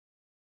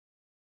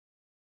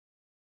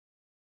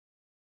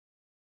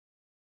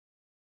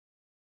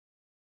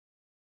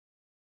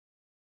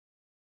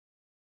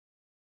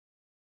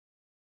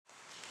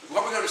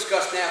we're going to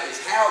discuss now is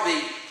how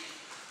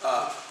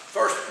the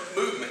first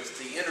movements,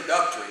 the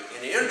introductory,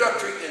 and the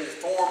introductory in the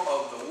form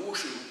of the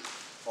Wushu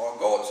or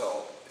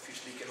Gozo, if you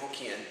speak in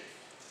Hokkien,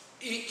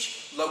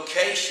 each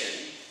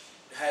location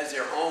has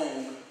their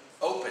own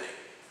opening,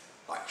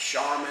 like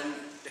Charmin,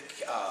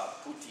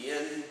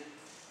 Putien,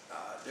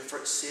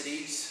 different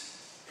cities,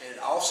 and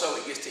also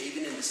it gets to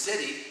even in the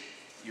city,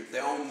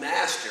 their own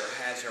master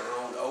has their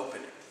own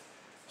opening.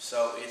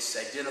 So it's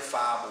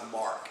identifiable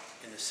mark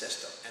in the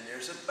system. And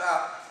there's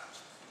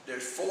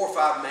 4 or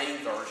 5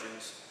 main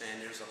versions,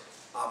 and there's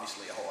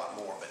obviously a whole lot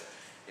more, but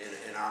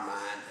in our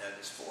mind,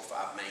 there's 4 or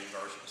 5 main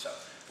versions. So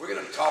we're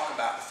going to talk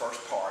about the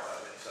first part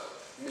of it. So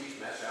let me use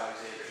Master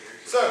Alexander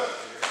here. So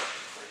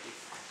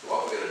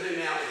what we're going to do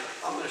now is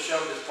I'm going to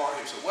show this part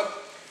here. So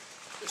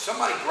if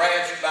somebody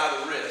grabs you by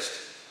the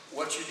wrist,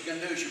 what you're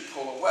going to do is you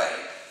pull away,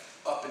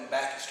 up and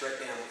back and straight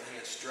down with the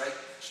hand straight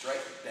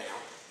down,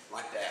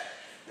 like that.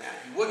 Now,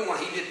 you wouldn't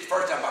want, he did it the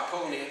first time by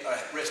pulling the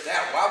wrist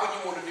out. Why would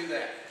you want to do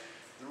that?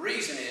 The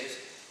reason is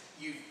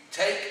you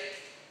take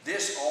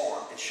this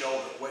arm and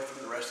shoulder away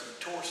from the rest of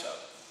the torso.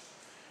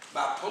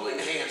 By pulling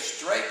the hand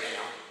straight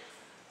down,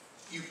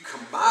 you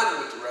combine it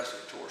with the rest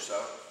of the torso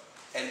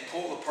and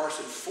pull the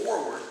person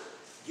forward,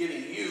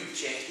 giving you the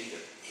chance to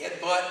either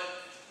headbutt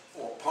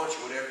or punch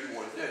or whatever you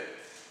want to do.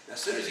 Now,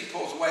 as soon as he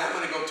pulls away, I'm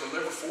going to go to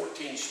liver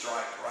 14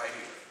 strike right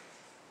here.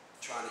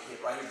 Trying to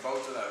hit right here,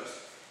 both of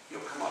those. He'll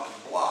come up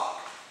and block.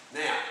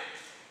 Now,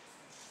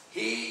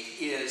 he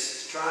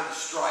is trying to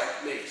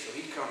strike me. So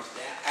he comes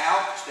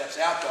out, steps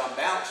out to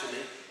unbalance me.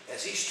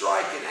 As he's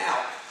striking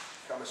out,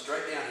 coming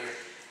straight down here,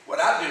 what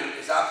I do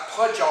is I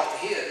punch off of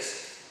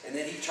his, and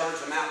then he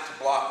turns them out to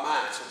block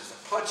mine. So there's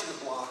a punch and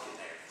a block in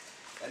there.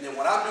 And then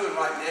what I'm doing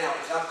right now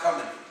is I'm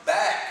coming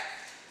back,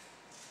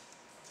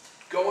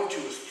 going to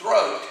his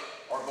throat,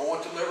 or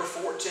going to liver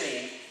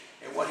 14,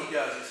 and what he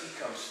does is he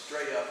comes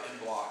straight up and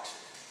blocks it.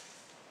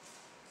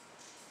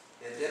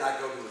 And then I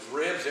go to his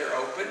ribs, they're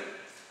open.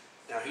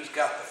 Now he's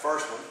got the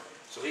first one,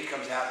 so he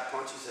comes out and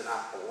punches and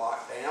I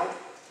block down.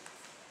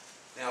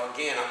 Now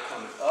again, I'm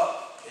coming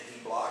up and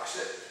he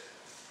blocks it.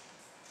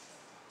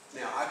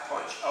 Now I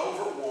punch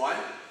over one.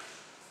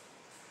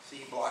 See,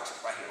 he blocks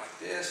it right here like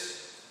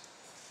this.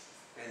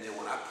 And then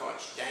when I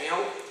punch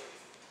down,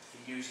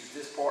 he uses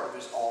this part of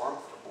his arm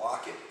to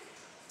block it.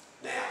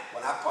 Now,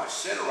 when I punch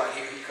center right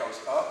here, he comes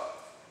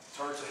up,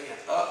 turns the hand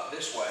up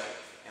this way,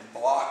 and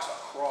blocks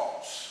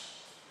across.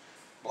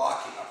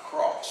 Blocking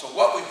across. So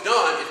what we've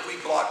done is we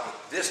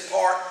block this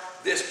part,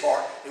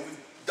 and we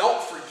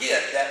don't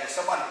forget that when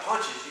somebody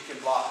punches, you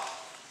can block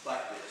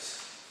like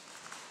this.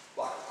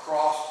 Block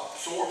across,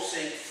 absorb,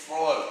 sink,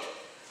 float,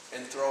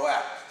 and throw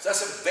out. So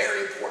that's a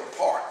very important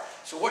part.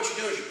 So what you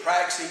do is you're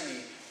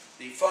practicing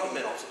the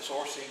fundamentals,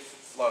 absorb, sink,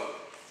 float,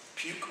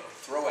 puke, or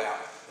throw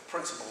out, the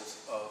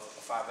principles of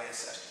the 5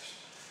 ancestors.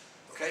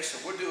 Okay, so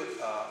we'll do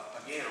it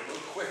again a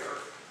little quicker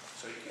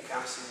so you can kind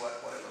of see what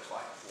it looks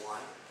like.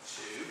 1,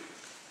 2,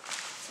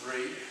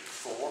 3,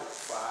 4,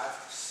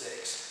 5, 6,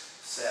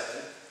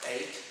 7,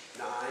 8,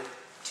 9,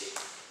 10.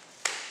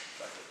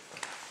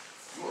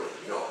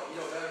 You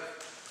know better?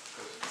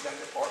 Because you got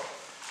that part?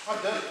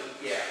 I've done it.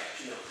 Yeah,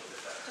 you know a little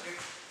bit better. Okay.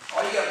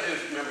 All you got to do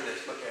is remember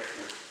this. Look at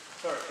it.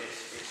 Sorry.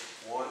 It's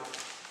 1,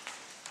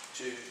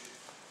 2.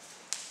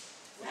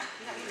 You're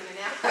not doing it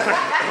now.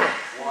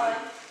 1,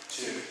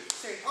 2,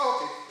 3.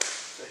 Oh, okay.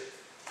 See?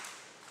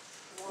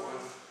 1,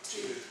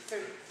 2,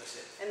 3. That's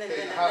it. And then,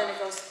 Okay, then it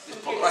goes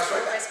just from pull here right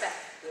to back. back.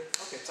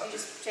 Okay, it's up You to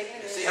just shaking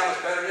it. See how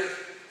much better it is?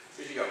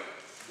 Here you go.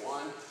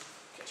 1,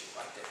 catch it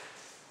right there.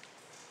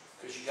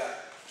 Because you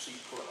got, so you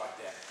pull it like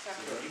that. So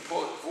when you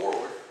pull it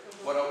forward,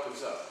 what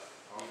opens up?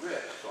 Your rib.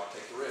 So I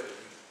take the rib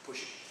and you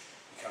push it.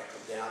 You kind of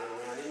come down and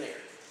around in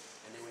there.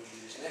 And then when you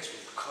do this next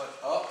one, you cut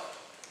up,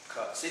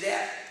 cut. See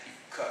that? You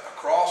cut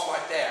across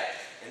like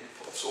that and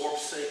absorb,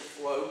 sink,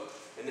 float.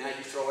 And now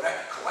you throw it out.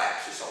 You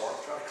collapse this arm.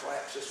 Try to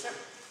collapse this one.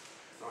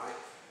 Right?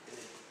 And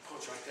then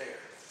punch right there.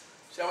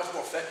 See how much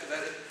more effective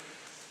that is?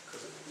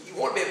 Because you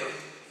want to be able to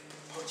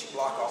punch and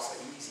block off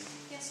the easy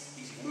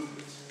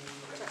movements.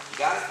 Okay. You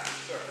got it?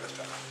 Sure. Let's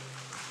try it.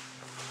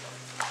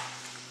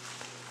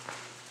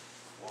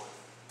 1,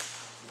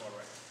 more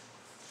right.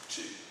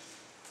 2,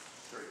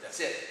 3.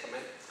 That's it. Come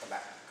in. Come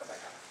back. Come back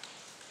out.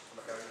 Come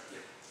back out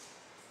again.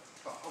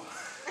 Oh.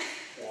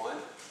 1,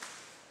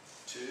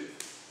 2.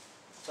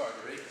 Sorry,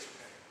 3. That's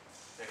okay.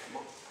 Now come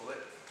on. Pull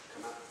it.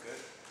 Come out.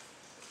 Good.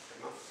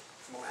 Come on.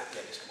 Come on out.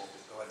 Yeah, just come on.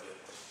 Go ahead and do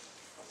it.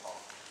 No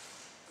problem.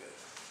 Good.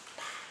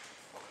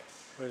 Okay.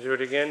 Want to do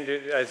it again?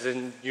 As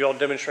in, you all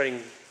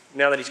demonstrating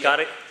now that he's got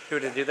it? Do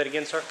it. Do that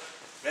again, sir?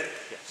 Ready?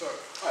 Yeah. So,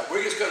 all right,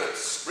 we're just going to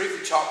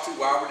briefly talk through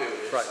while we're doing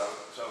this. Right.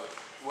 So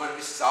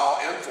this is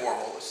all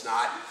informal. It's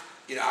not,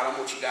 I don't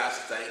want you guys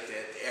to think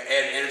that,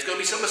 and it's going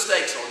to be some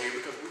mistakes on here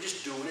because we're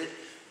just doing it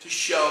to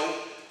show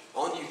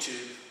on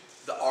YouTube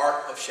the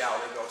art of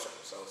Shaolin Gozo.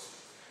 So,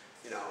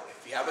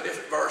 if you have a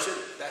different version,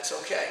 that's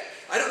okay.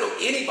 I don't know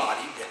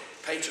anybody that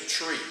paints a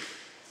tree.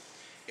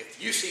 If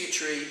you see a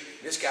tree,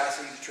 this guy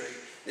sees a tree,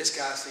 this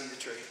guy sees a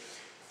tree,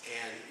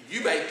 And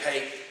you may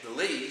paint the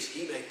leaves,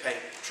 he may paint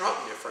the trunk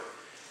different.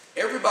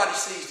 Everybody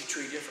sees the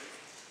tree differently.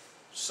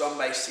 Some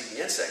may see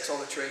the insects on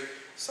the tree,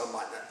 some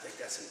might not think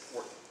that's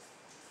important.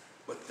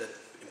 But the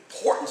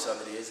importance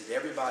of it is that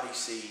everybody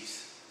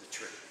sees the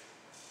tree,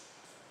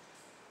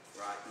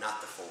 right?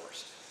 Not the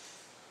forest.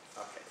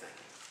 Okay, thank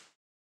you.